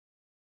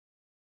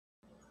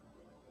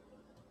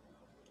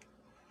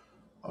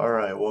All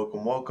right,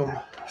 welcome.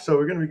 So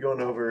we're going to be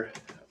going over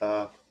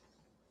uh,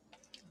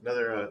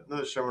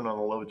 another sermon on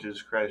the love of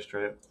Jesus Christ,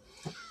 right?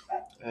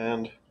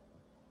 And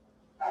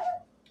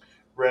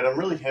right, I'm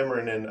really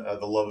hammering in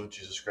the love of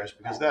Jesus Christ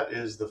because that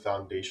is the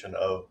foundation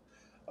of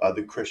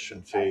the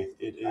Christian faith.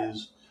 It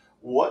is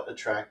what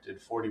attracted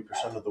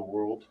 40% of the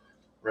world,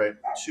 right,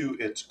 to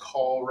its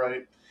call,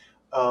 right?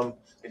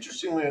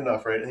 Interestingly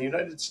enough, right, in the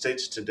United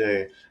States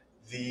today,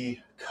 the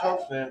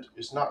covenant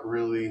is not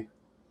really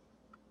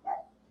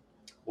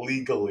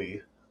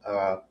legally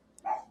uh,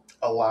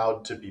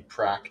 allowed to be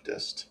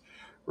practiced,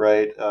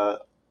 right?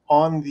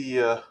 On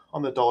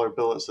the dollar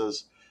bill it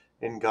says,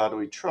 "In God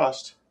we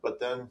trust," but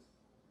then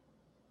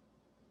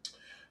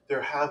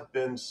there have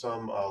been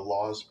some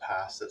laws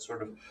passed that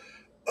sort of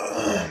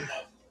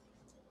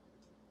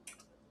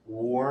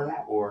warn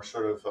or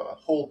sort of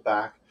hold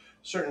back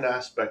certain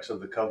aspects of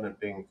the covenant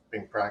being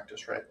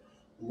practiced, right?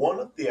 One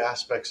of the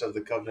aspects of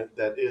the covenant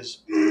that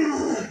is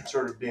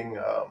sort of being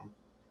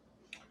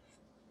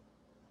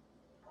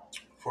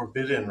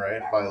forbidden,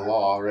 right, by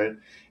law, right,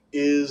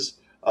 is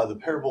the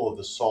parable of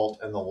the salt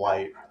and the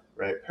light,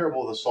 right?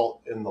 Parable of the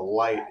salt and the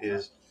light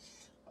is,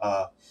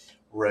 uh,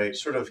 right,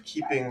 sort of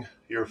keeping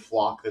your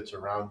flock that's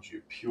around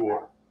you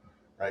pure,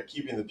 right?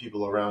 Keeping the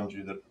people around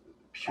you that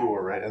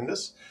pure, right? And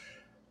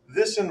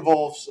this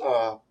involves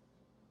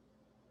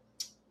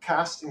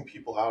casting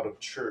people out of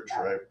church,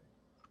 right?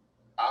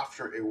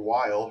 After a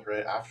while,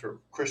 right? After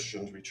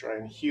Christians, we try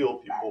and heal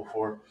people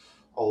for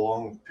a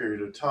long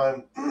period of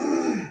time.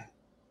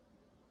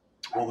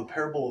 Well, the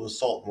parable of the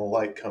salt and the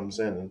light comes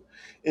in. And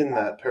in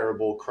that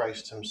parable,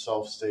 Christ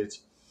himself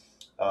states,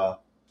 uh,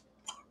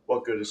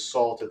 what good is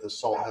salt if the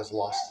salt has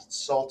lost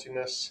its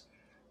saltiness?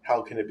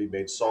 How can it be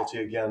made salty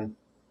again?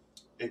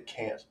 It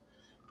can't.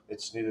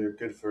 It's neither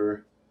good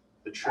for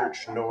the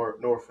church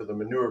nor for the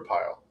manure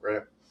pile,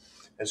 right?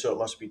 And so it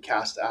must be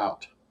cast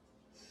out,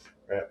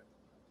 right?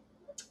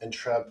 And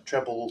trodden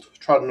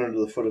under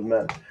the foot of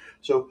men.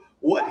 So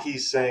what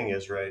he's saying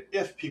is, right,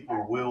 if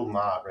people will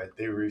not, right,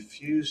 they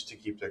refuse to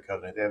keep their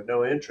covenant, they have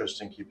no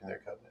interest in keeping their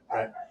covenant,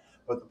 right?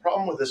 But the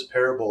problem with this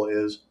parable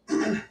is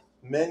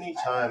many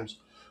times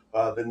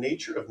the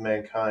nature of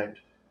mankind,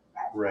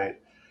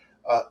 right?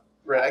 Uh,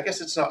 right, I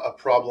guess it's not a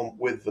problem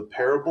with the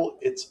parable,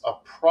 it's a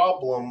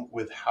problem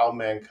with how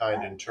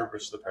mankind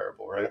interprets the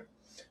parable, right?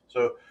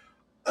 So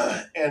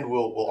and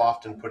we'll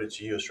often put it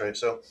to use, right?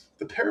 So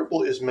the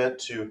parable is meant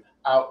to,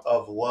 out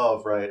of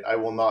love, right? I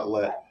will not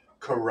let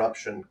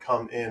corruption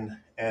come in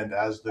and,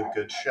 as the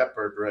good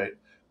shepherd, right,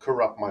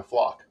 corrupt my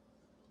flock,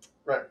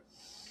 right?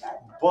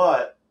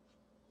 But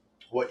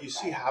what you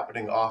see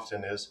happening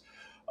often is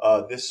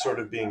this sort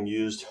of being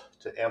used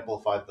to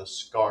amplify the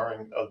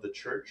scarring of the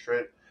church,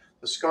 right?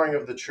 The scarring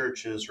of the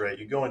church is, right,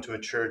 you go into a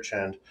church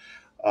and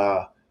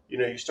uh,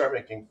 you start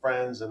making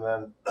friends, and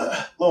then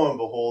lo and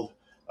behold,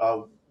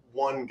 uh,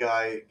 one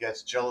guy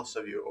gets jealous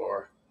of you,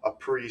 or a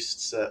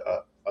priest,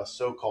 a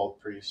so-called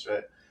priest,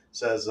 right,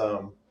 says,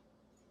 "Oh,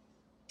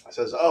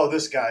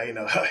 this guy,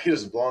 he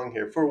doesn't belong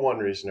here for one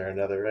reason or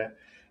another," right?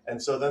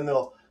 And so then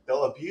they'll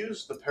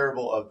abuse the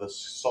parable of the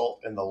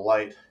salt and the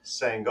light,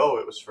 saying, "Oh,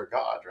 it was for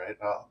God," right?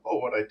 "Oh,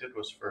 what I did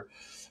was for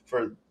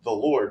the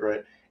Lord,"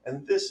 right?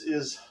 And this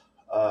is.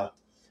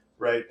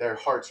 Right? Their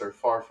hearts are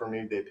far from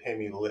me. They pay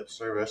me lip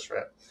service,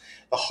 right?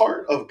 The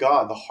heart of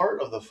God, the heart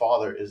of the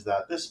Father is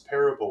that this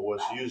parable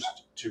was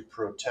used to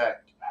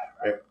protect,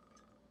 right?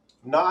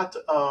 Not,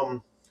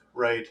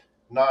 right?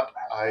 Not,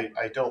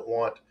 I don't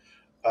want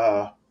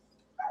uh,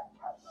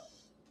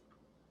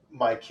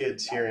 my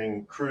kids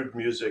hearing crude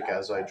music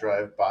as I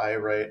drive by,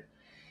 right?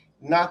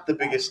 Not the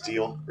biggest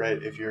deal,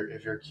 right? If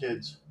your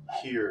kids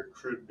hear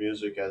crude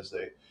music as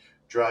they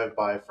drive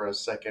by for a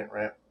second,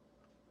 right?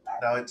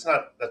 Now, that's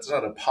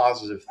not a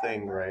positive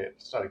thing, right?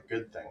 It's not a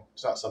good thing.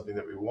 It's not something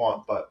that we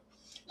want, but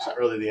it's not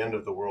really the end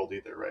of the world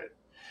either, right?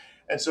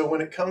 And so when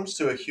it comes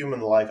to a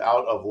human life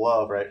out of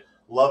love, right,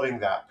 loving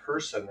that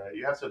person, right,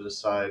 you have to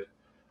decide,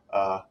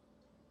 uh,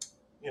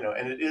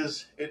 and it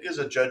is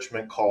a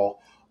judgment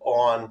call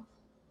on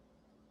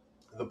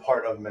the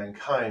part of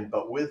mankind.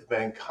 But with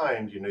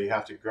mankind, you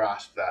have to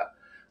grasp that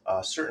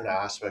certain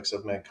aspects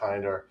of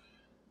mankind are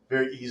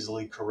very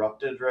easily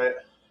corrupted, right?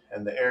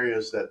 And the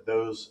areas that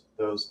those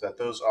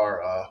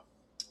are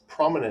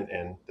prominent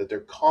in, that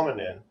they're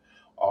common in,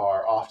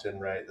 are often,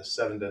 right, the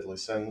seven deadly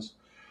sins,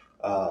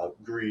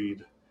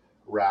 greed,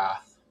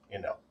 wrath,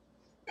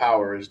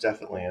 power is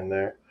definitely in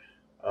there,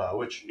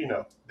 which,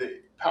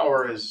 the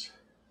power is,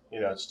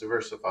 it's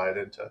diversified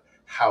into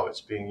how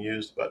it's being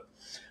used. But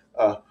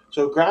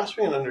so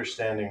grasping and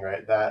understanding,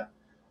 right, that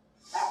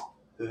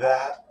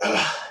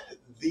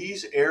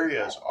these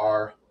areas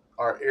are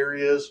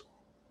areas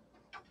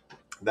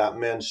that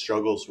man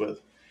struggles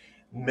with.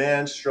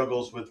 Man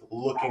struggles with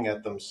looking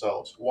at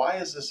themselves. Why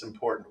is this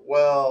important?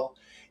 Well,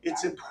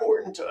 it's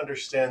important to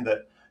understand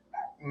that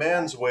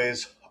man's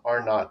ways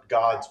are not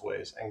God's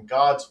ways, and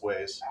God's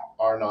ways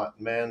are not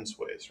man's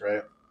ways,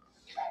 right?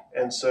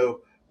 And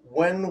so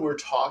when we're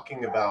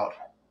talking about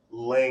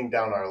laying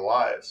down our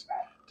lives,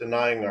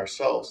 denying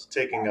ourselves,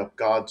 taking up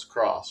God's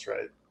cross,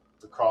 right?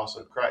 the cross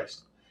of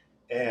Christ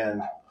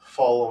and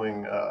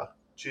following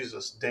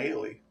Jesus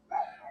daily,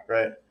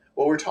 right?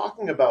 Well, we're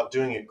talking about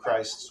doing it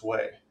Christ's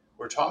way.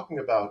 We're talking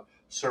about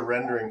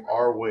surrendering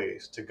our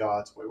ways to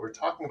God's way. We're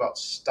talking about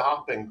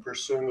stopping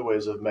pursuing the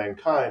ways of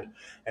mankind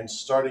and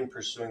starting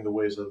pursuing the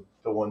ways of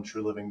the one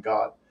true living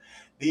God.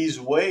 These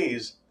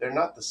ways, they're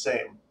not the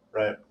same,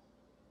 right?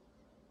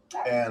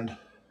 And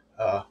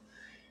uh,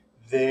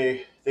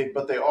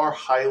 but they are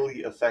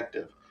highly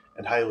effective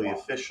and highly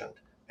efficient.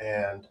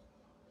 And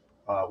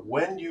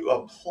when you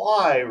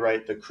apply,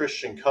 right, the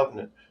Christian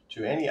covenant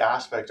to any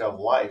aspect of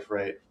life,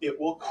 right, it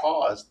will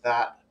cause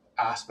that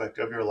aspect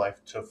of your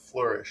life to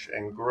flourish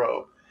and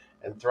grow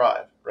and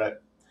thrive, right?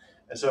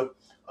 And so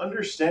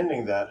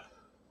understanding that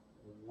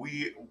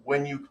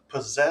when you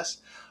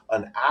possess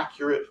an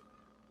accurate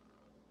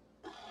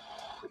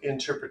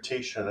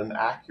interpretation, an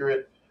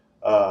accurate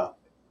uh,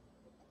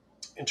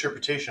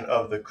 interpretation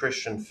of the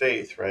Christian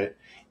faith, right,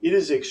 it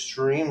is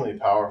extremely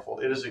powerful.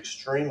 It is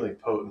extremely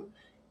potent.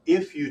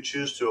 If you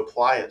choose to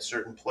apply it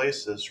certain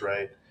places,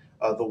 right,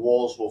 the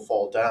walls will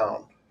fall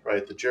down,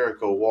 right? The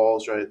Jericho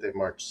walls, right? They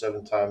marched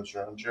 7 times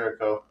around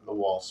Jericho, and the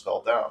walls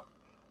fell down,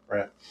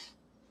 right?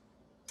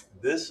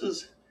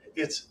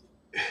 It's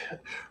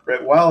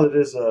right. While it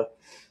is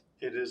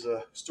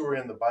a story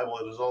in the Bible,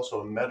 it is also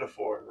a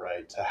metaphor,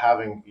 right, to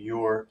having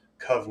your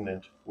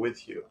covenant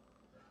with you,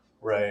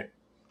 right?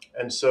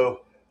 And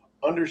so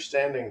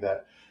understanding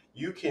that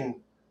you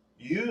can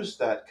use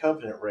that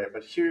covenant, right?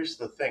 But here's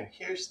the thing,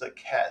 here's the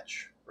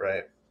catch,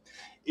 right?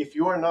 If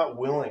you are not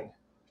willing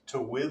to,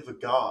 with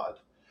God,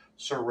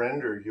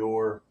 surrender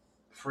your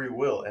free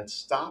will and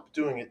stop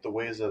doing it the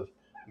ways of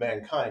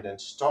mankind and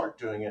start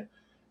doing it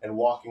and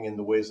walking in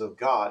the ways of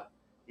God,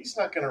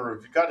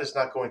 God is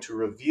not going to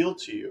reveal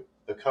to you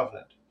the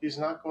covenant. He's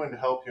not going to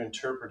help you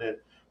interpret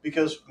it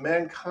because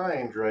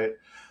mankind, right?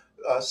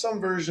 Some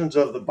versions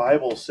of the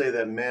Bible say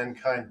that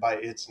mankind, by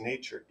its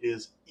nature,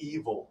 is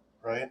evil.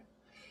 Right?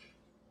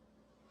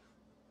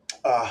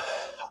 Uh,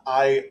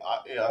 I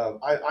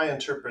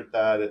interpret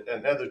that,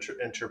 and other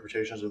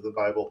interpretations of the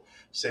Bible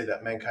say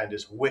that mankind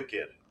is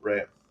wicked.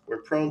 Right?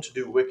 We're prone to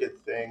do wicked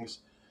things,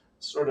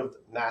 sort of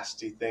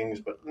nasty things,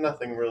 but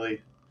nothing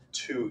really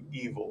too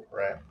evil.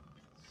 Right?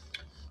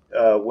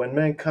 When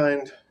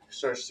mankind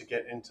starts to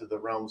get into the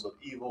realms of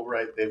evil,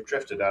 right, they've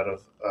drifted out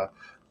of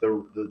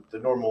the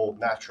normal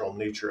natural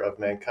nature of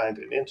mankind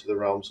and into the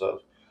realms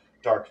of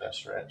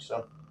darkness, right?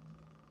 So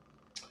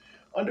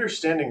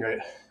understanding, right,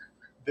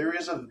 there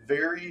is a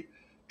very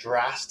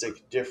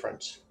drastic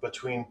difference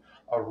between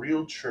a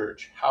real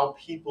church, how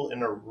people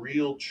in a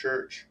real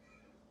church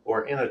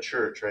or in a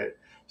church, right?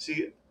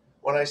 See,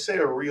 when I say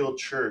a real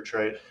church,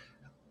 right,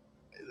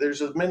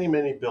 there's many,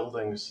 many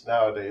buildings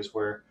nowadays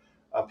where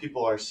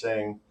people are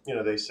saying,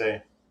 they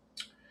say,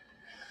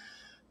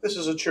 this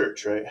is a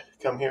church, right?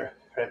 Come here,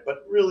 right?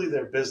 But really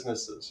they're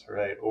businesses,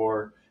 right?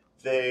 Or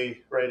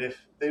right,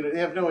 if they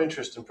have no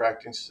interest in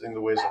practicing the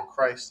ways of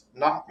Christ,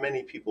 not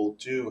many people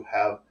do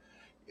have,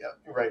 yeah,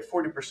 right?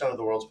 40% of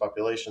the world's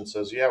population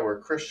says, yeah, we're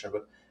a Christian,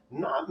 but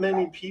not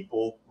many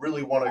people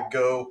really want to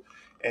go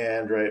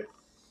and, right,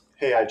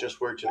 hey, I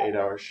just worked an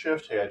 8-hour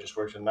shift. Hey, I just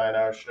worked a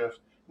 9-hour shift.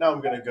 Now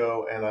I'm going to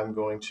go and I'm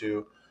going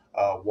to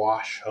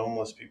wash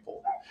homeless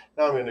people.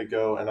 Now I'm going to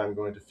go and I'm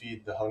going to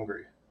feed the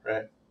hungry,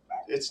 right?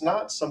 It's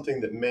not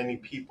something that many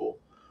people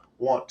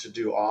want to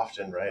do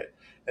often, right?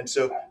 And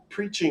so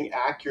preaching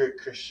accurate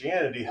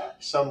Christianity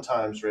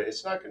sometimes, right,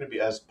 it's not going to be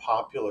as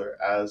popular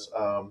as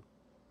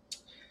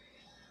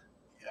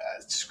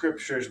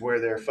scriptures where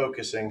they're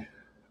focusing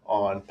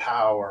on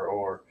power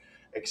or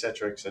et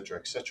cetera, et cetera,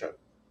 et cetera.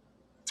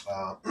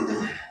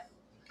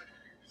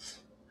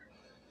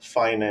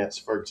 Finance,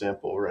 for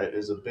example, right,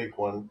 is a big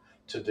one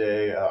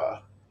today.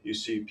 You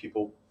see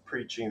people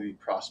preaching the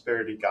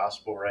prosperity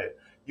gospel, right?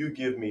 You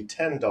give me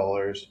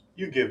 $10,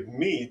 you give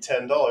me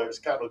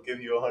 $10, God will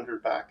give you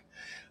 100 back.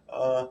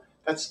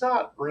 That's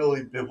not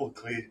really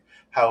biblically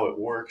how it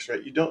works,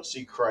 right? You don't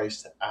see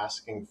Christ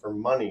asking for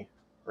money,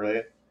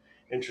 right?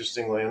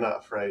 Interestingly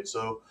enough, right?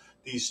 So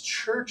these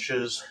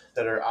churches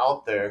that are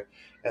out there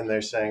and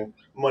they're saying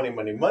money,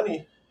 money,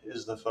 money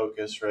is the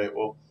focus, right?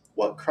 Well,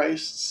 what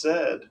Christ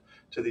said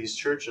to these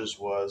churches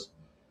was,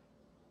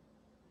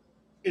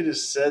 it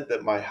is said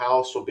that my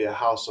house will be a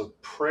house of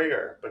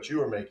prayer, but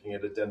you are making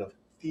it a den of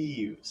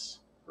thieves,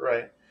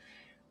 right?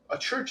 A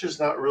church is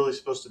not really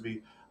supposed to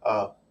be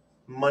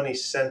money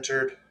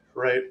centered,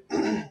 right?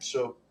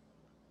 So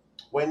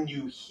when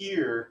you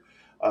hear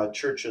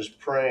churches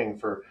praying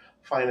for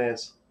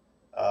finance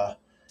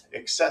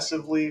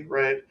excessively,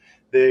 right?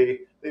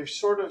 They've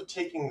sort of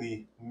taken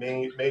the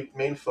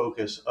main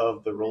focus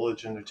of the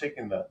religion. They're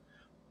taking the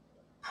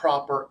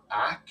proper,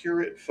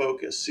 accurate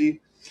focus.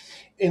 See,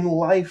 in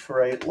life,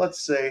 right? Let's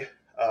say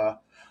uh,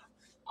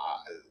 uh,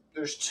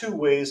 there's two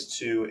ways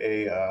to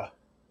a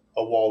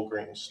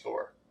Walgreens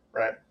store,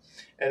 right?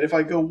 And if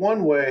I go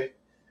one way,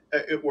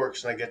 it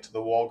works, and I get to the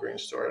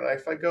Walgreens store. And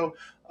if I go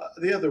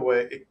the other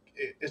way,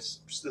 it's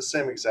the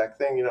same exact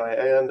thing. I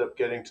end up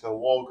getting to the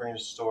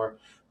Walgreens store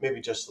maybe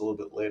just a little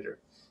bit later,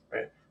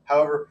 right?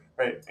 However,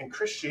 right, in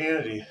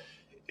Christianity,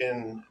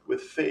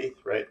 with faith,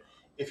 right,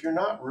 if you're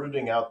not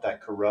rooting out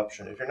that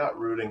corruption, if you're not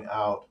rooting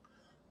out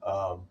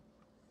um,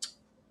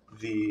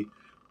 the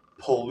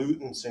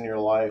pollutants in your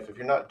life, if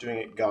you're not doing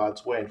it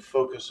God's way and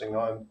focusing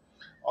on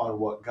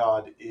what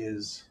God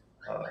is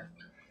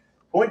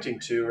pointing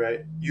to,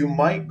 right, you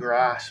might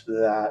grasp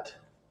that,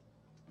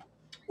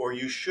 or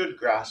you should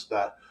grasp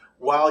that,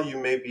 while you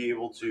may be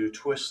able to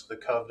twist the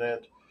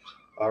covenant.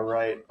 All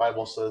right,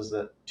 Bible says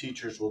that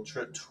teachers will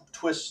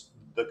twist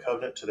the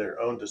covenant to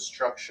their own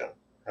destruction.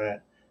 Right,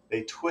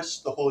 they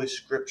twist the Holy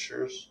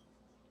Scriptures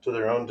to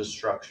their own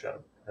destruction.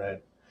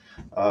 Right,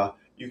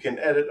 you can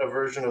edit a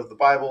version of the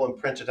Bible and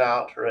print it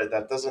out. Right,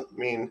 that doesn't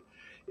mean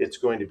it's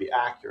going to be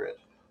accurate.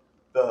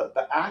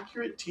 The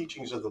accurate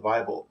teachings of the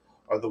Bible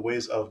are the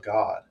ways of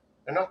God.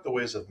 They're not the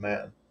ways of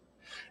man.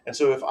 And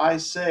so if I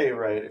say,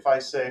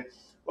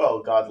 well,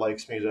 God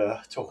likes me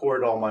to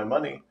hoard all my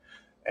money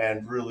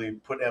and really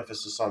put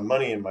emphasis on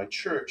money in my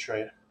church,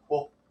 right?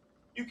 Well,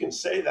 you can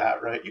say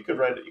that, right? You could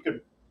write it, you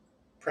could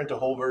print a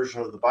whole version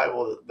of the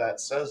Bible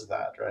that says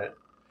that, right?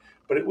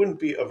 But it wouldn't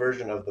be a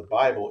version of the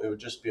Bible, it would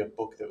just be a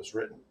book that was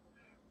written,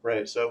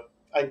 right? So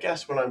I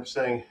guess when I'm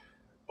saying,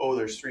 oh,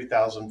 there's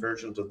 3,000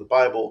 versions of the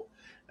Bible,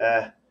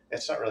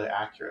 it's not really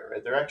accurate,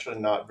 right? They're actually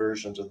not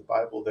versions of the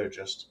Bible, they're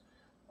just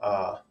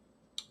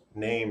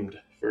named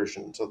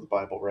versions of the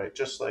Bible, right?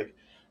 Just like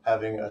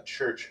having a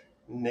church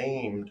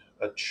named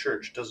a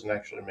church doesn't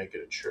actually make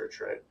it a church,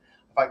 right?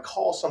 If I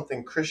call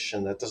something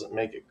Christian, that doesn't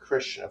make it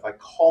Christian. If I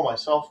call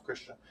myself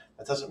Christian,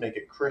 that doesn't make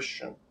it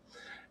Christian.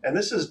 And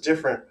this is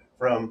different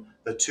from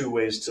the two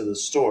ways to the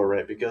store,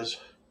 right? Because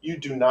you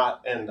do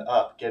not end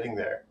up getting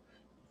there.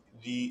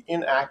 The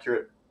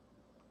inaccurate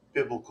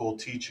biblical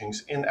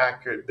teachings,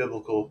 inaccurate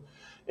biblical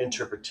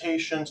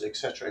interpretations,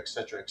 etc.,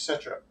 etc.,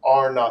 etc.,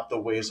 are not the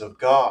ways of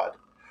God,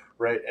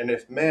 right? And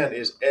if man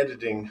is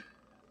editing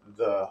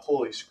the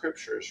Holy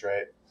Scriptures,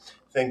 right,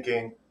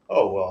 thinking,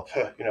 oh well,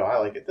 I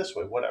like it this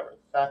way, whatever.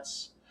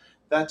 That's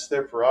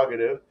their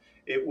prerogative.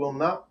 It will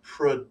not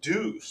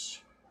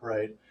produce,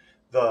 right,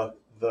 the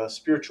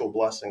spiritual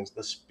blessings,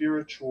 the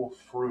spiritual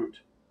fruit,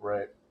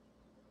 right,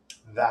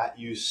 that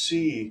you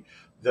see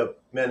the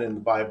men in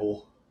the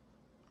Bible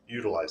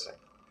utilizing,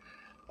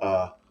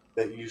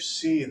 that you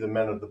see the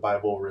men of the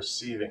Bible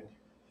receiving,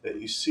 that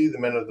you see the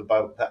men of the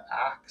Bible, the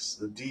acts,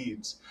 the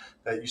deeds,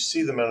 that you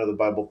see the men of the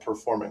Bible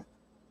performing.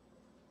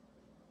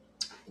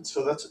 And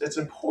so it's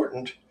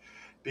important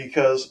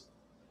because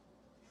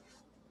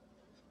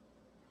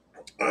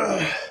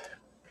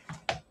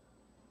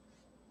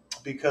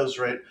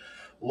right,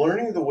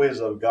 learning the ways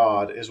of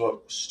God is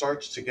what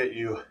starts to get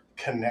you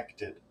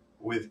connected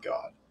with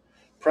God,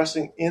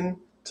 pressing into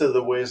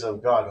the ways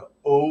of God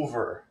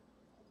over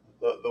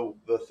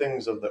the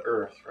things of the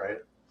earth, right?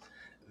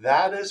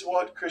 That is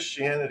what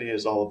Christianity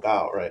is all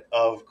about, right?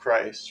 Of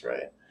Christ,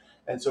 right?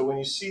 And so when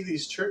you see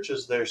these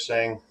churches, they're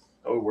saying,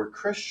 oh, we're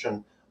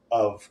Christian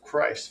of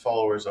Christ,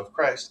 followers of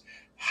Christ.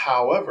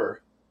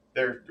 However,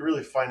 they're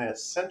really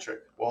finance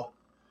centric. Well,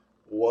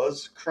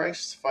 was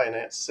Christ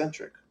finance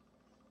centric?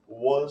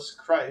 Was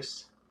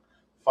Christ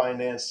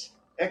finance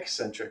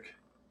eccentric?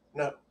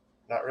 No,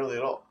 not really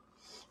at all.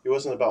 It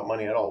wasn't about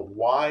money at all.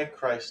 Why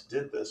Christ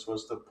did this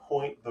was to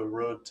point the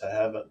road to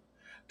heaven,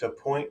 to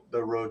point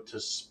the road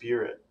to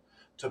spirit,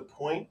 to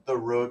point the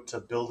road to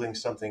building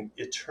something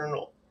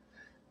eternal.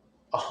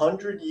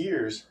 100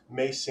 years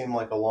may seem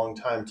like a long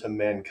time to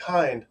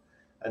mankind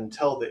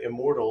until the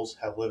immortals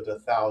have lived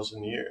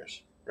 1,000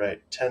 years,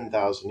 right?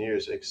 10,000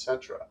 years,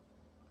 etc.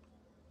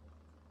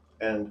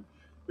 And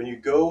when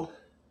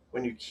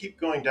you keep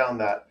going down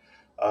that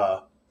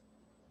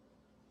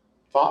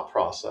thought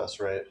process,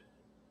 right?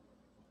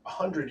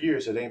 100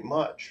 years, it ain't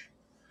much.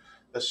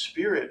 The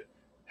spirit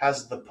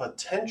has the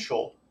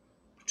potential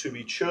to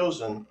be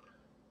chosen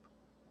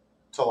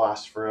to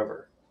last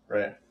forever,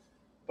 right?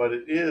 But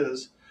it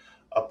is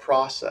a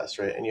process,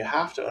 right? And you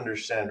have to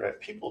understand, right?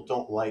 People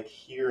don't like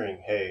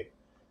hearing, hey,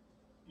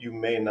 you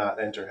may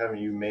not enter heaven,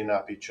 you may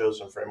not be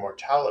chosen for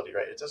immortality,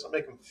 right? It doesn't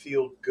make them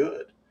feel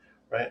good,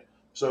 right?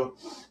 So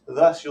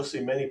thus you'll see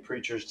many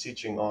preachers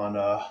teaching on,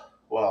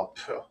 well,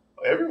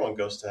 everyone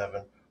goes to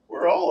heaven.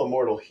 We're all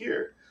immortal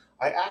here.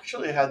 I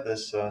actually had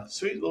this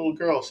sweet little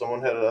girl.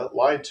 Someone had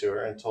lied to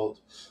her and told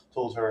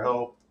her,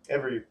 oh,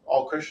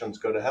 all Christians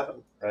go to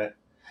heaven, right?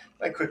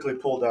 I quickly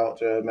pulled out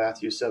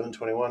Matthew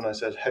 7:21. I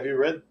said, Have you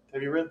read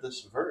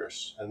this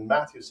verse?" And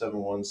Matthew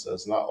 7:1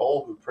 says, "Not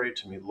all who pray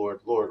to me,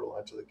 Lord, Lord, will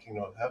enter the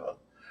kingdom of heaven."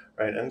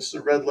 Right, and it's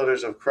the red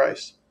letters of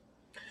Christ.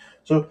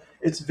 So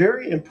it's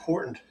very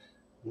important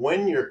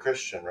when you're a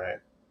Christian, right,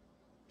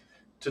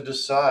 to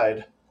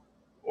decide,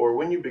 or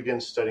when you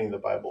begin studying the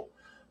Bible,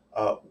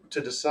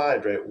 to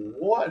decide, right,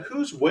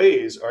 whose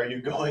ways are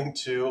you going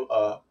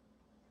to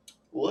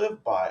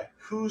live by?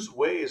 Whose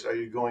ways are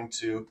you going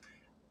to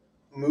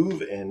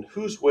move in?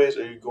 Whose ways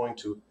are you going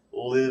to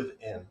live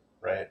in,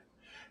 right?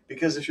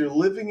 Because if you're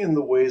living in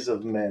the ways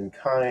of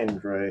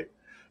mankind, right,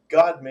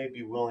 God may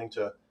be willing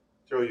to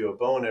throw you a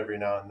bone every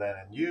now and then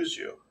and use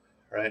you,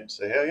 right?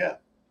 Say, oh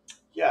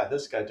yeah,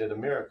 this guy did a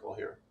miracle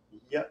here.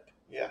 Yep,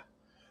 yeah.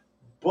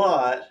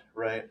 But,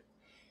 right,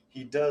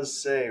 he does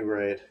say,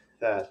 right,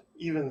 that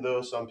even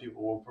though some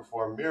people will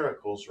perform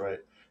miracles, right,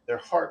 their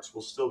hearts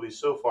will still be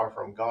so far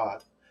from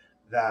God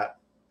that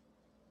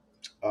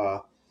uh,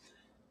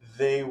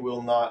 they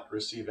will not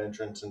receive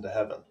entrance into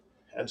heaven.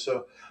 And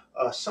so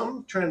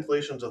some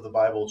translations of the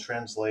Bible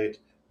translate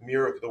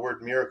the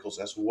word miracles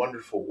as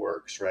wonderful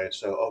works, right?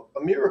 So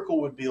a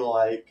miracle would be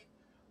like,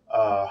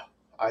 uh,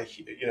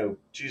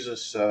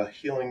 Jesus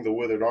healing the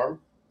withered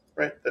arm,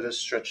 right, that is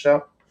stretched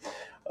out.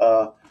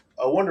 Uh,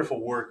 a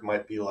wonderful work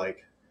might be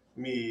like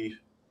me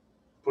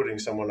putting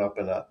someone up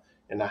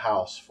in a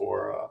house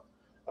for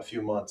a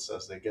few months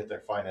as they get their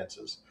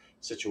finances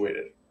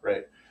situated,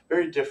 right?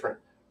 Very different,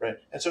 right?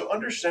 And so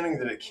understanding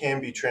that it can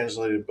be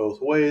translated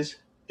both ways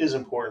is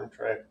important,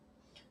 right?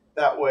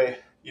 That way,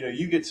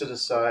 you get to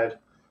decide,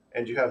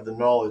 and you have the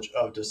knowledge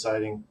of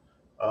deciding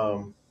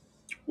um,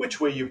 which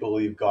way you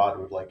believe God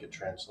would like it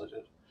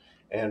translated,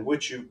 and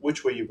which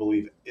way you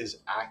believe is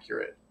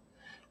accurate.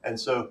 And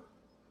so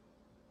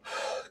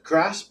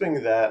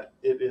grasping that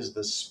it is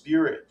the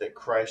spirit that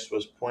Christ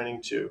was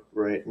pointing to,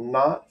 right?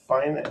 Not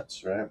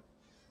finance, right?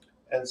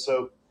 And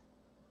so,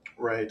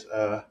 right,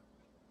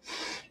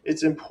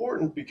 it's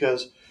important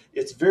because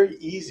it's very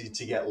easy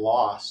to get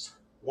lost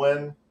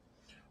when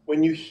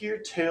you hear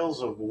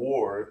tales of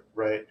war,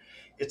 right?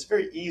 It's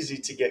very easy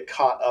to get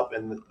caught up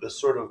in the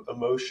sort of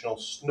emotional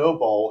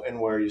snowball, and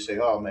where you say,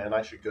 "Oh man,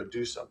 I should go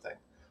do something.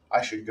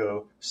 I should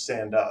go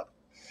stand up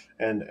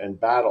and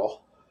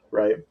battle,"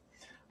 right?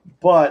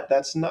 But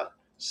that's not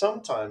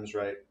sometimes,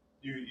 right?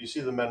 You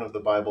see the men of the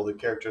Bible, the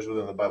characters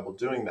within the Bible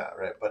doing that,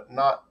 right? But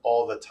not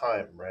all the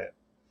time, right?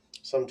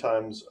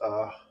 Sometimes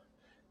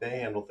they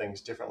handle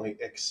things differently,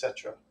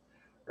 etc.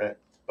 Right?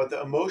 But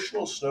the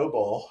emotional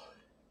snowball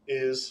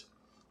is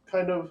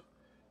kind of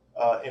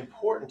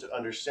important to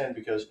understand,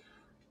 because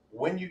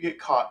when you get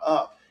caught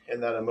up in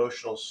that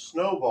emotional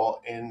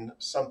snowball in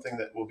something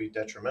that will be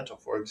detrimental,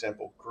 for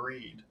example,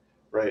 greed,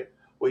 right?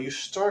 Well, you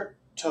start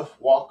to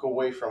walk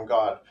away from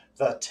God.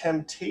 The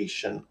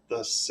temptation,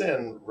 the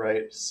sin,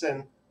 right?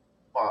 Sin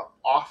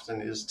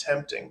often is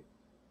tempting,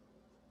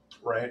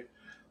 right?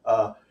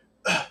 Uh,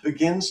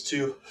 begins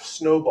to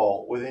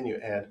snowball within you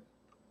and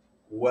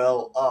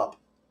well up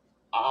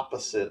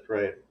opposite,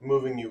 right?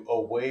 Moving you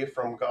away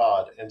from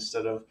God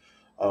instead of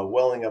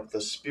welling up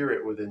the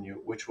spirit within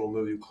you, which will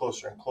move you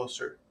closer and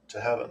closer to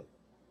heaven,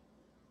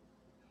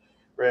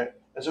 right?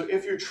 And so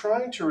if you're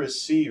trying to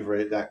receive,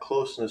 right, that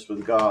closeness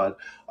with God,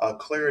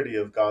 clarity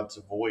of God's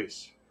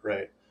voice,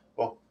 right?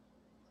 Well,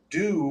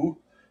 do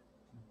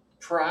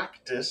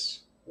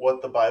practice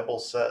what the Bible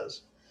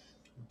says.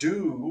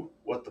 Do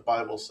what the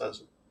Bible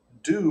says.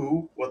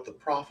 Do what the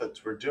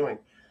prophets were doing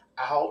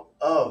out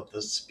of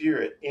the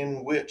spirit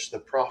in which the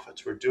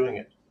prophets were doing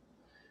it.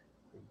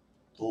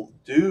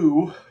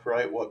 Do,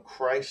 right, what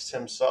Christ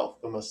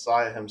himself, the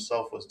Messiah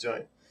himself, was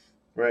doing,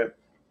 right?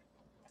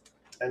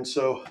 And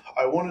so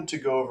I wanted to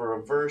go over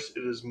a verse.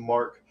 It is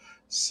Mark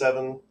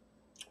 7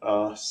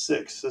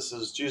 6. This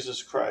is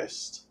Jesus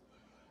Christ.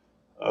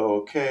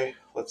 Okay,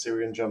 let's see,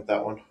 we can jump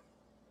that one.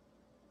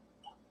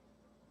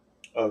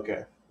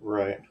 Okay,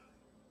 right.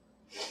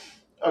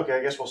 Okay,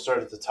 I guess we'll start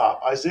at the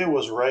top. Isaiah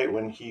was right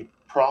when he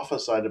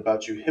prophesied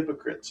about you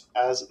hypocrites,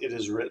 as it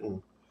is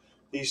written,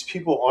 "These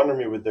people honor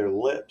me with their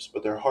lips,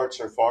 but their hearts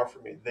are far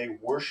from me. They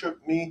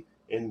worship me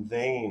in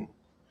vain.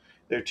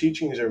 Their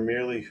teachings are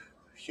merely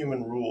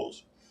human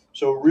rules."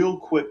 So, real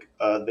quick,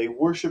 they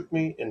worship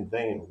me in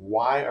vain.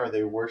 Why are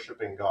they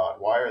worshiping God?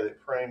 Why are they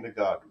praying to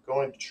God,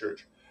 going to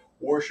church,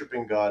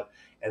 worshiping God,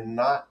 and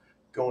not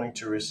going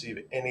to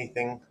receive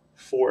anything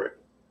for it,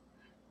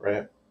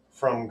 right,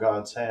 from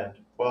God's hand?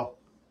 Well,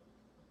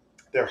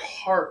 their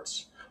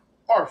hearts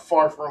are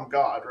far from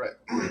God,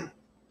 right?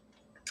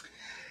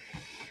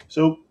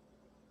 So,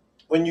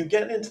 when you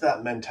get into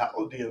that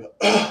mentality of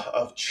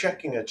of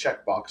checking a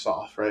checkbox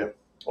off, right?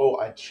 Oh,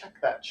 I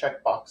checked that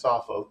checkbox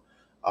off of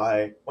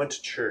I went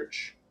to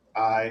church,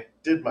 I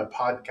did my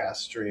podcast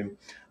stream,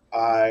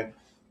 I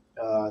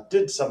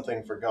did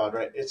something for God,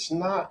 right? It's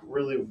not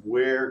really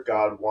where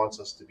God wants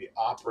us to be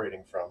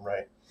operating from,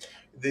 right?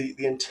 The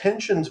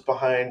intentions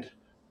behind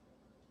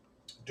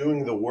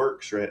doing the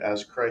works, right,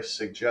 as Christ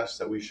suggests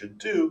that we should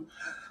do,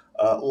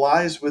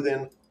 lies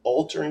within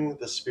altering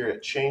the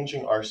spirit,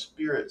 changing our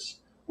spirits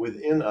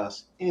within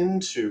us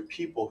into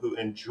people who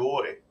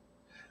enjoy,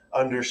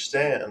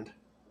 understand,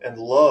 and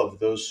love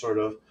those sort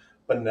of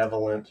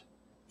benevolent,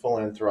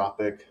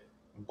 philanthropic,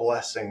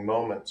 blessing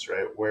moments,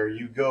 right? Where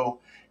you go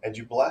and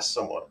you bless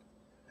someone.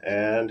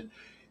 And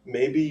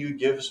maybe you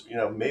give,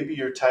 maybe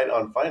you're tight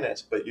on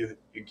finance, but you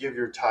give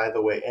your tithe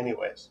away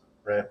anyways,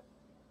 right?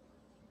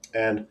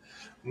 And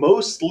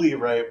mostly,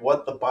 right,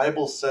 what the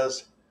Bible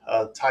says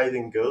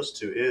tithing goes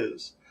to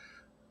is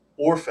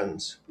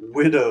orphans,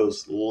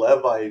 widows,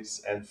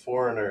 Levites, and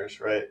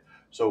foreigners, right?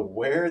 So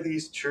where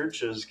these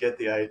churches get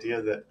the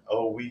idea that,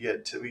 oh, we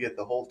get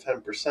the whole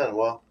 10%,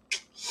 well,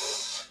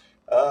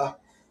 uh,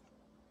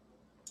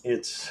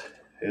 it's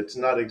it's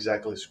not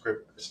exactly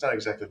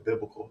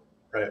biblical,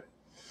 right?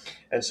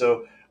 And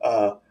so,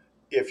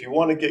 if you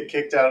want to get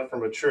kicked out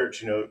from a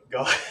church,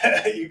 go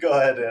you go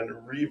ahead and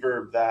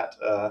reverb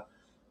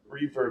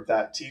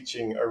that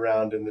teaching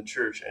around in the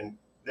church, and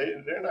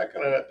they're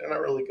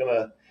not really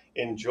gonna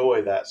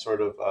enjoy that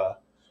sort of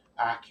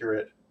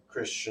accurate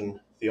Christian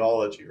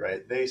theology,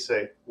 right? They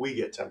say we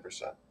get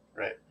 10%,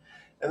 right?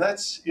 And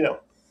that's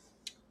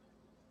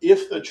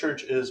if the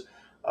church is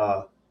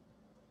uh,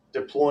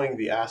 deploying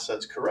the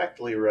assets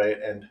correctly,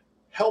 right, and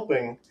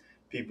helping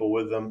people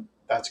with them,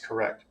 that's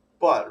correct.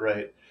 But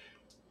right,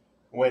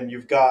 when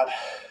you've got,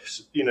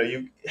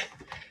 you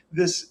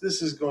this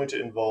is going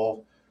to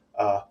involve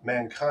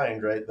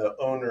mankind, right, the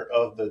owner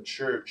of the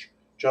church,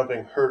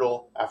 jumping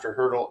hurdle after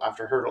hurdle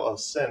after hurdle of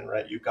sin,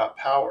 right? You've got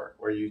power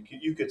where you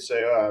could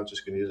say, oh, I'm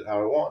just going to use it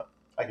how I want.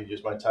 I could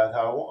use my tithe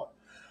how I want.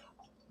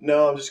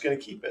 No, I'm just going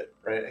to keep it,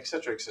 right,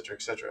 etc., etc.,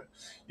 etc.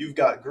 You've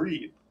got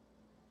greed.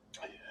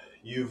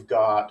 You've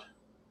got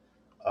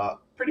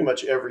pretty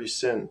much every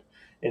sin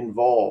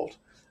involved.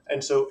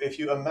 And so, if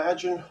you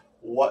imagine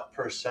what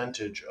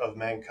percentage of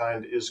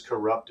mankind is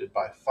corrupted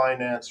by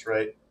finance,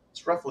 right?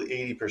 It's roughly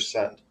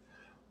 80%.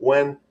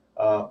 When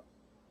uh,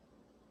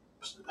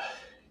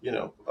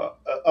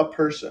 a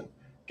person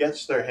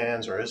gets their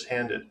hands or is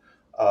handed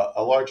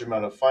a large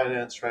amount of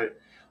finance, right?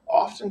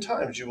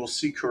 Oftentimes, you will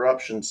see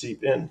corruption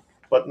seep in,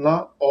 but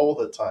not all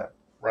the time,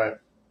 right?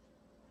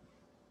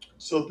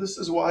 So this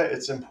is why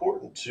it's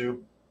important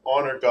to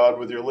honor God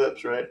with your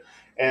lips, right?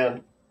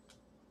 And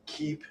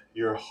keep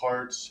your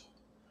hearts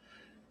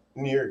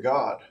near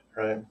God,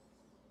 right?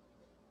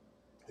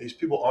 These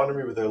people honor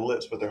me with their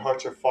lips, but their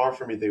hearts are far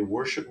from me. They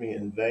worship me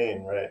in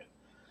vain, right?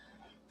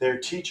 Their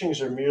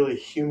teachings are merely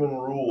human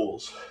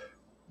rules.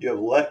 You have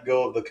let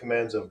go of the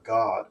commands of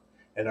God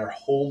and are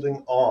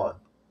holding on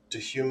to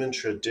human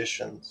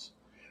traditions,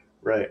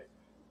 right?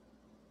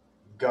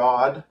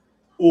 God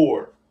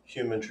or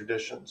human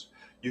traditions.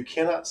 You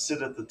cannot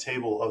sit at the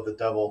table of the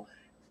devil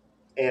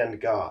and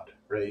God,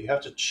 right? You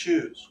have to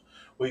choose.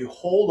 Will you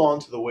hold on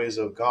to the ways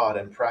of God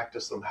and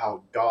practice them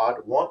how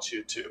God wants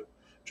you to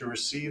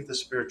receive the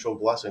spiritual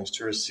blessings,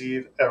 to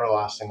receive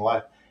everlasting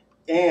life,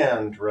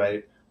 and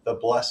right, the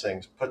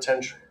blessings,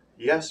 potential,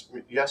 yes,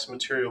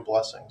 material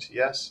blessings,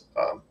 yes,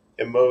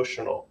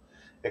 emotional,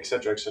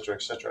 etc., etc.,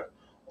 etc.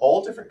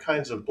 All different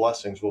kinds of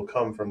blessings will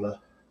come from the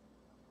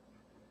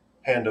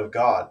hand of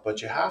God,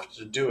 but you have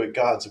to do it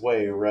God's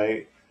way,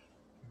 right?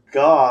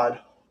 God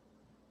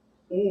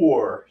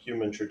or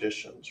human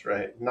traditions,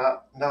 right?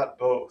 Not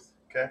both.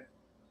 Okay.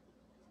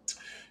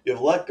 You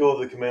have let go of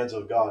the commands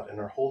of God and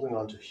are holding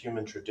on to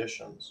human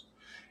traditions.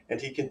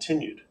 And he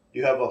continued,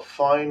 you have a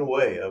fine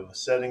way of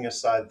setting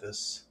aside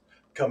this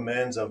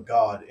commands of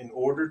God in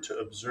order to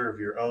observe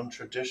your own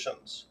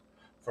traditions.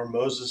 For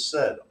Moses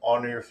said,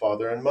 honor your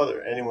father and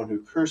mother. Anyone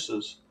who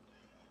curses.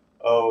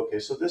 Oh, okay.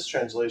 So this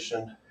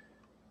translation.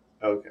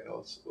 Okay,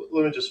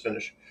 let me just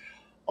finish.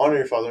 Honor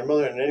your father and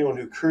mother, and anyone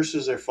who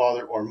curses their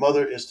father or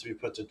mother is to be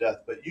put to death.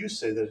 But you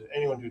say that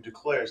anyone who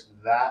declares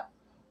that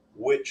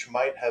which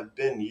might have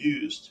been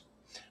used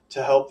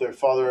to help their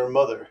father or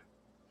mother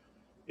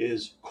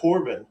is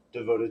Corban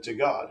devoted to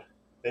God,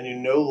 then you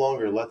no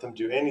longer let them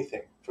do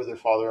anything for their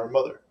father or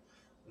mother.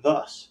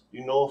 Thus,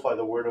 you nullify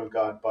the word of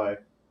God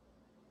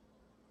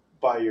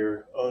by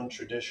your own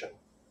tradition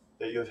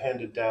that you have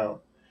handed down,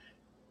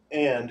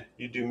 and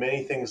you do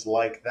many things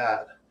like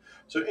that.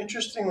 So,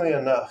 interestingly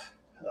enough,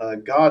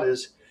 God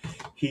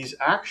he's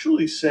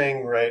actually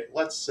saying, right,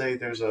 let's say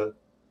there's a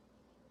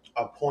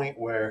point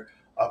where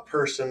a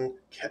person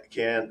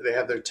they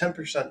have their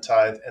 10%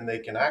 tithe and they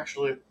can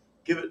actually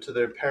give it to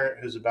their parent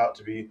who's about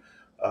to be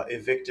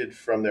evicted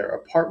from their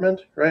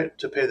apartment, right,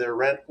 to pay their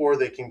rent, or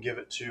they can give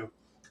it to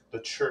the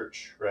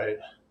church, right?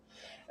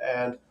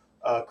 And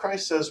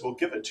Christ says, well,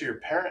 give it to your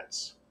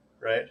parents,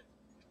 right?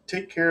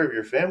 Take care of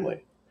your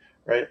family,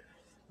 right?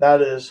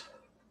 That is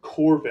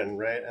Corban,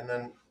 right? And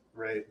then,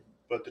 right,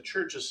 but the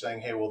church is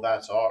saying, hey, well,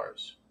 that's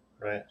ours,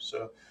 right?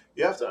 So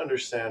you have to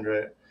understand,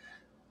 right?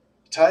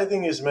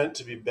 Tithing is meant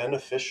to be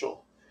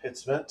beneficial.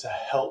 It's meant to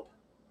help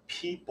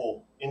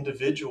people,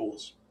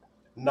 individuals,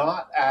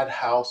 not add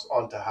house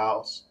onto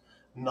house,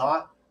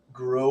 not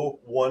grow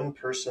one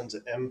person's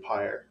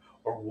empire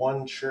or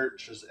one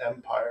church's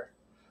empire.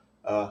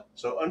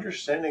 So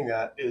understanding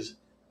that is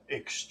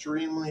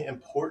extremely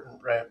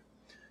important, right?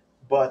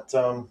 But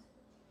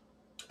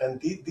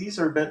these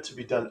are meant to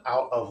be done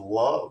out of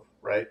love,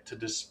 right? To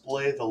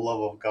display the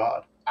love of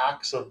God,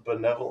 acts of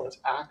benevolence,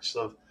 acts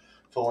of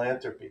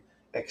philanthropy,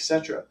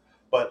 etc.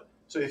 But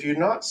so if you're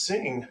not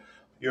seeing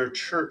your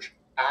church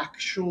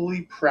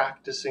actually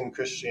practicing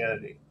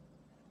Christianity,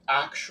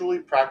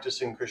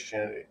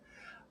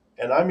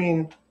 and I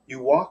mean,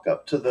 you walk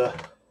up to the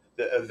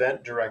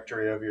event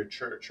directory of your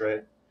church,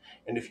 right?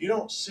 And if you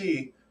don't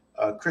see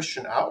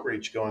Christian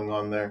outreach going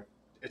on there,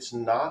 it's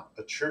not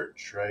a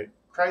church, right?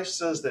 Christ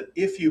says that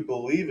if you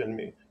believe in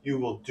me, you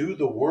will do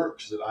the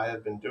works that I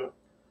have been doing.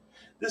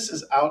 This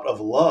is out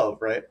of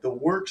love, right? The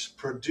works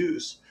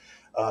produce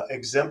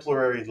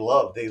exemplary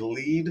love. They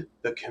lead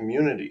the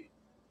community.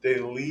 They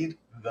lead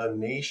the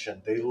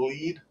nation. They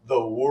lead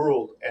the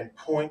world and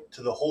point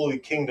to the holy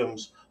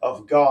kingdoms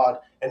of God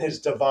and his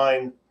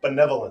divine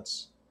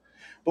benevolence.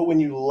 But when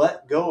you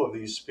let go of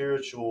these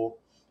spiritual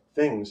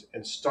things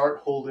and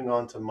start holding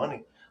on to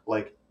money,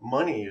 like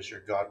money is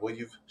your God, well,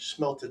 you've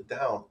smelted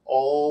down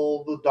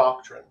all the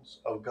doctrines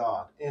of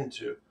God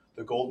into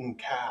the golden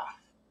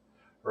calf,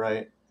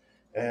 right?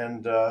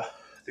 And the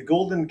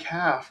golden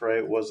calf,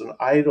 right, was an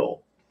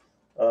idol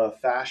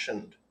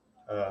fashioned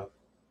uh,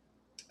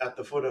 at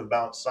the foot of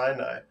Mount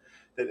Sinai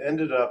that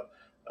ended up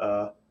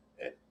uh,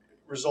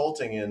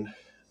 resulting in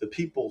the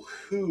people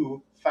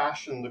who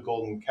fashioned the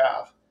golden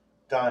calf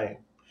dying.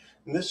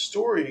 And this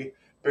story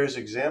bears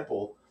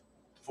example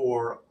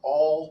for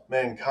all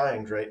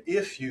mankind, right?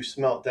 If you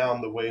smelt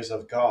down the ways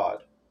of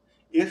God,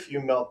 if you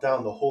melt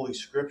down the holy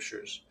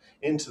scriptures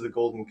into the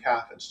golden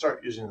calf and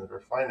start using them for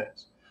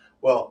finance,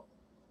 well,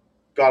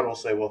 God will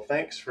say, well,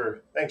 thanks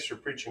for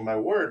preaching my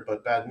word,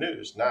 but bad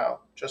news now,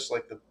 just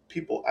like the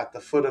people at the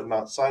foot of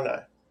Mount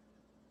Sinai.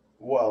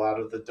 Well, out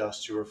of the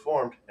dust you were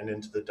formed, and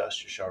into the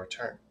dust you shall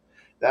return.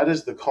 That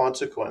is the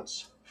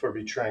consequence for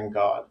betraying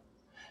God.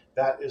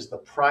 That is the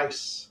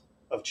price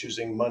of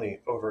choosing money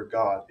over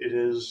God. It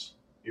is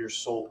your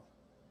soul.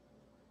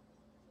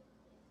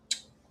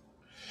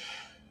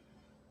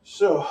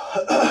 So,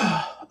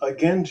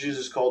 again,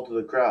 Jesus called to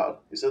the crowd.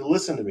 He said,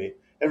 listen to me.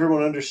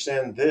 Everyone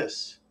understand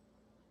this.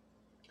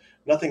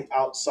 Nothing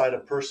outside a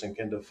person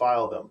can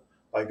defile them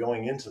by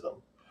going into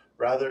them.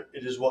 Rather,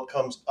 it is what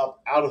comes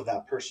up out of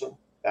that person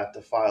that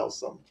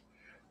defiles them,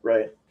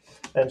 right?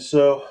 And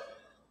so,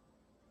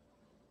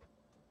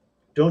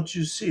 don't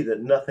you see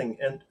that nothing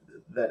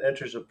that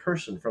enters a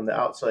person from the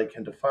outside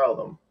can defile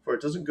them? For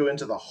it doesn't go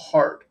into the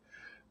heart,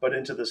 but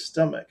into the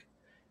stomach,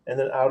 and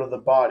then out of the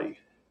body.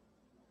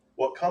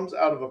 What comes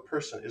out of a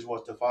person is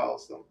what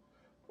defiles them,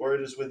 or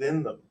it is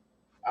within them,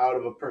 from out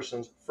of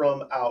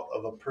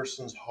a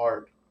person's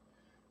heart.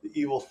 The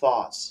evil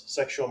thoughts,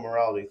 sexual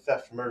immorality,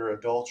 theft, murder,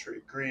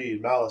 adultery,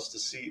 greed, malice,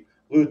 deceit,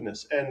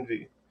 lewdness,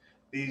 envy.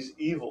 These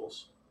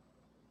evils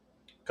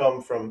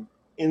come from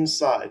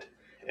inside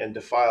and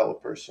defile a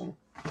person.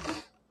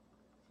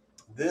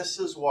 This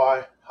is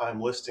why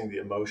I'm listing the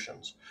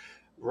emotions,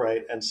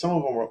 right? And some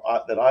of them were,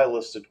 that I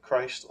listed,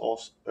 Christ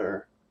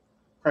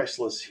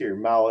lists here: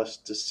 malice,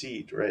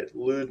 deceit, right?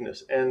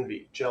 Lewdness,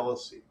 envy,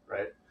 jealousy,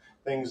 right?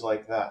 Things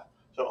like that.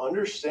 So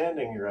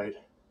understanding, right?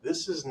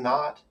 This is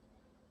not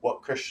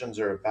what Christians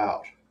are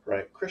about,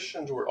 right?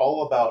 Christians, we're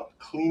all about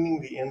cleaning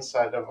the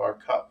inside of our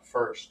cup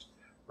first,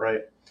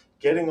 right?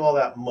 Getting all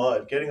that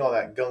mud, getting all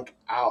that gunk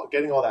out,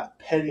 getting all that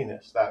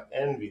pettiness, that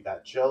envy,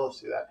 that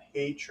jealousy, that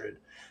hatred,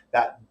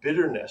 that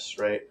bitterness,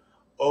 right?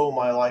 Oh,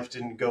 my life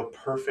didn't go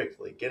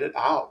perfectly. Get it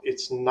out.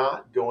 It's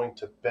not going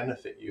to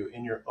benefit you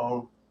in your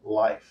own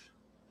life,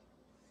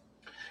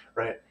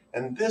 right?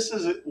 And this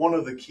is one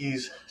of the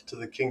keys to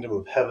the kingdom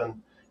of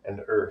heaven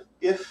and earth.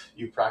 If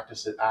you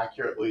practice it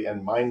accurately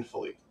and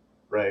mindfully,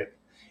 right,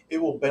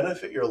 it will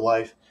benefit your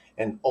life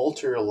and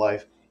alter your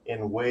life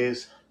in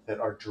ways that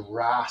are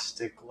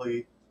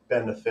drastically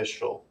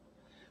beneficial.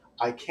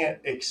 I can't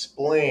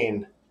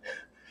explain.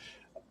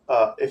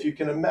 If you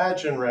can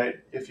imagine, right,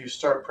 if you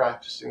start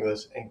practicing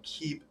this and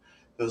keep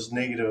those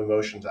negative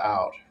emotions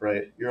out,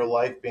 right, your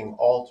life being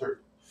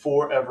altered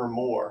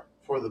forevermore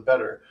for the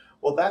better.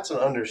 Well, that's an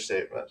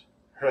understatement,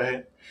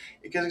 right?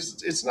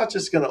 Because it's not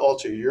just going to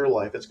alter your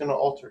life, it's going to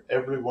alter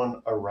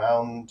everyone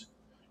around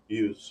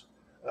you's,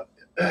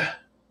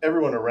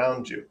 everyone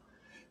around you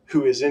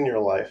who is in your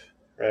life,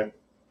 right?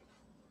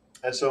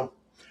 And so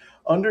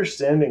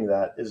understanding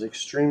that is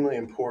extremely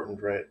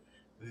important, right?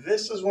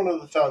 This is one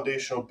of the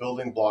foundational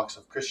building blocks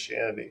of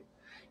Christianity.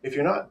 If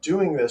you're not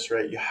doing this,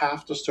 right, you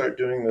have to start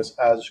doing this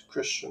as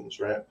Christians,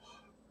 right?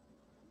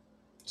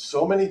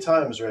 So many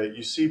times, right,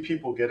 you see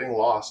people getting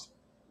lost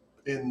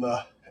in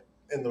the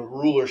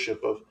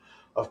rulership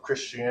of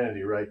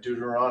Christianity, right?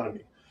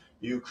 Deuteronomy.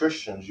 You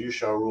Christians, you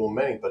shall rule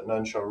many, but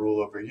none shall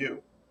rule over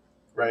you,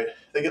 right?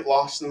 They get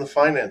lost in the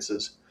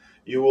finances.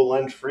 You will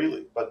lend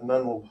freely, but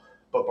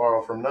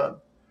borrow from none,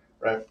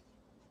 right?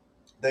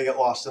 They get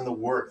lost in the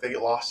work. They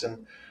get lost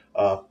in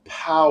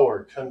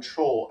power,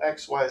 control,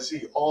 X, Y,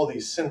 Z, all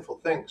these sinful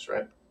things,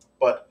 right?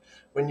 But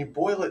when you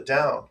boil it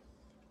down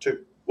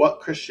to what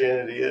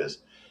Christianity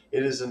is,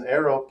 it is an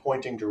arrow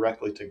pointing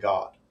directly to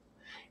God.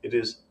 It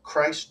is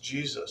Christ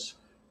Jesus,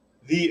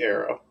 the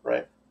arrow,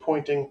 right,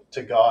 pointing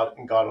to God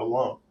and God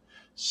alone.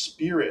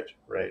 Spirit,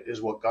 right,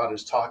 is what God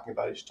is talking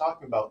about. He's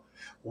talking about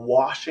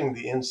washing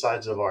the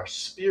insides of our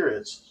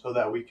spirits so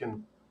that we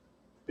can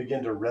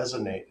begin to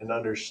resonate and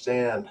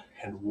understand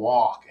and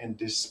walk and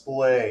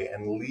display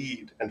and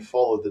lead and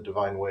follow the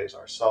divine ways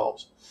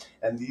ourselves.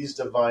 And these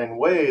divine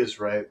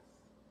ways, right,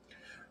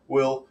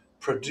 will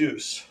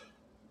produce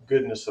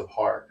goodness of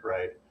heart,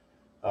 right?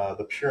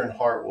 The pure in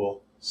heart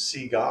will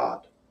see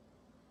God.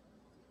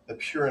 The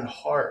pure in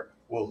heart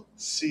will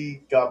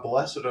see God.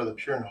 Blessed are the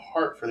pure in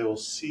heart, for they will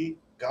see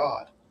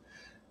God,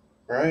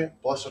 right?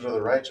 Blessed are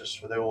the righteous,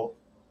 for they will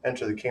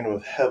enter the kingdom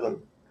of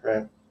heaven,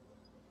 right?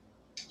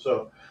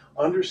 So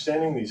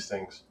understanding these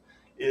things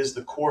is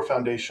the core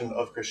foundation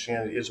of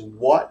Christianity, is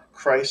what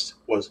Christ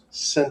was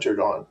centered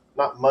on,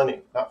 not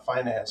money, not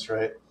finance,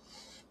 right?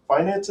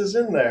 Finance is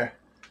in there,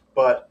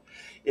 but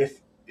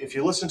if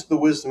you listen to the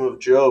wisdom of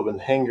Job and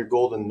hang your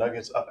golden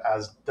nuggets up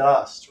as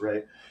dust,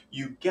 right,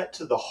 you get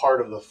to the heart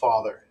of the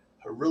Father,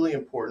 a really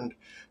important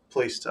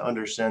place to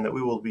understand that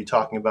we will be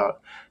talking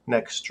about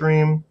next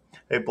stream.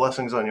 Hey,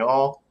 blessings on you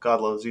all.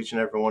 God loves each and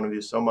every one of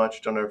you so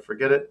much. Don't ever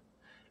forget it.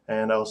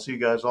 And I will see you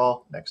guys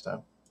all next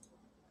time.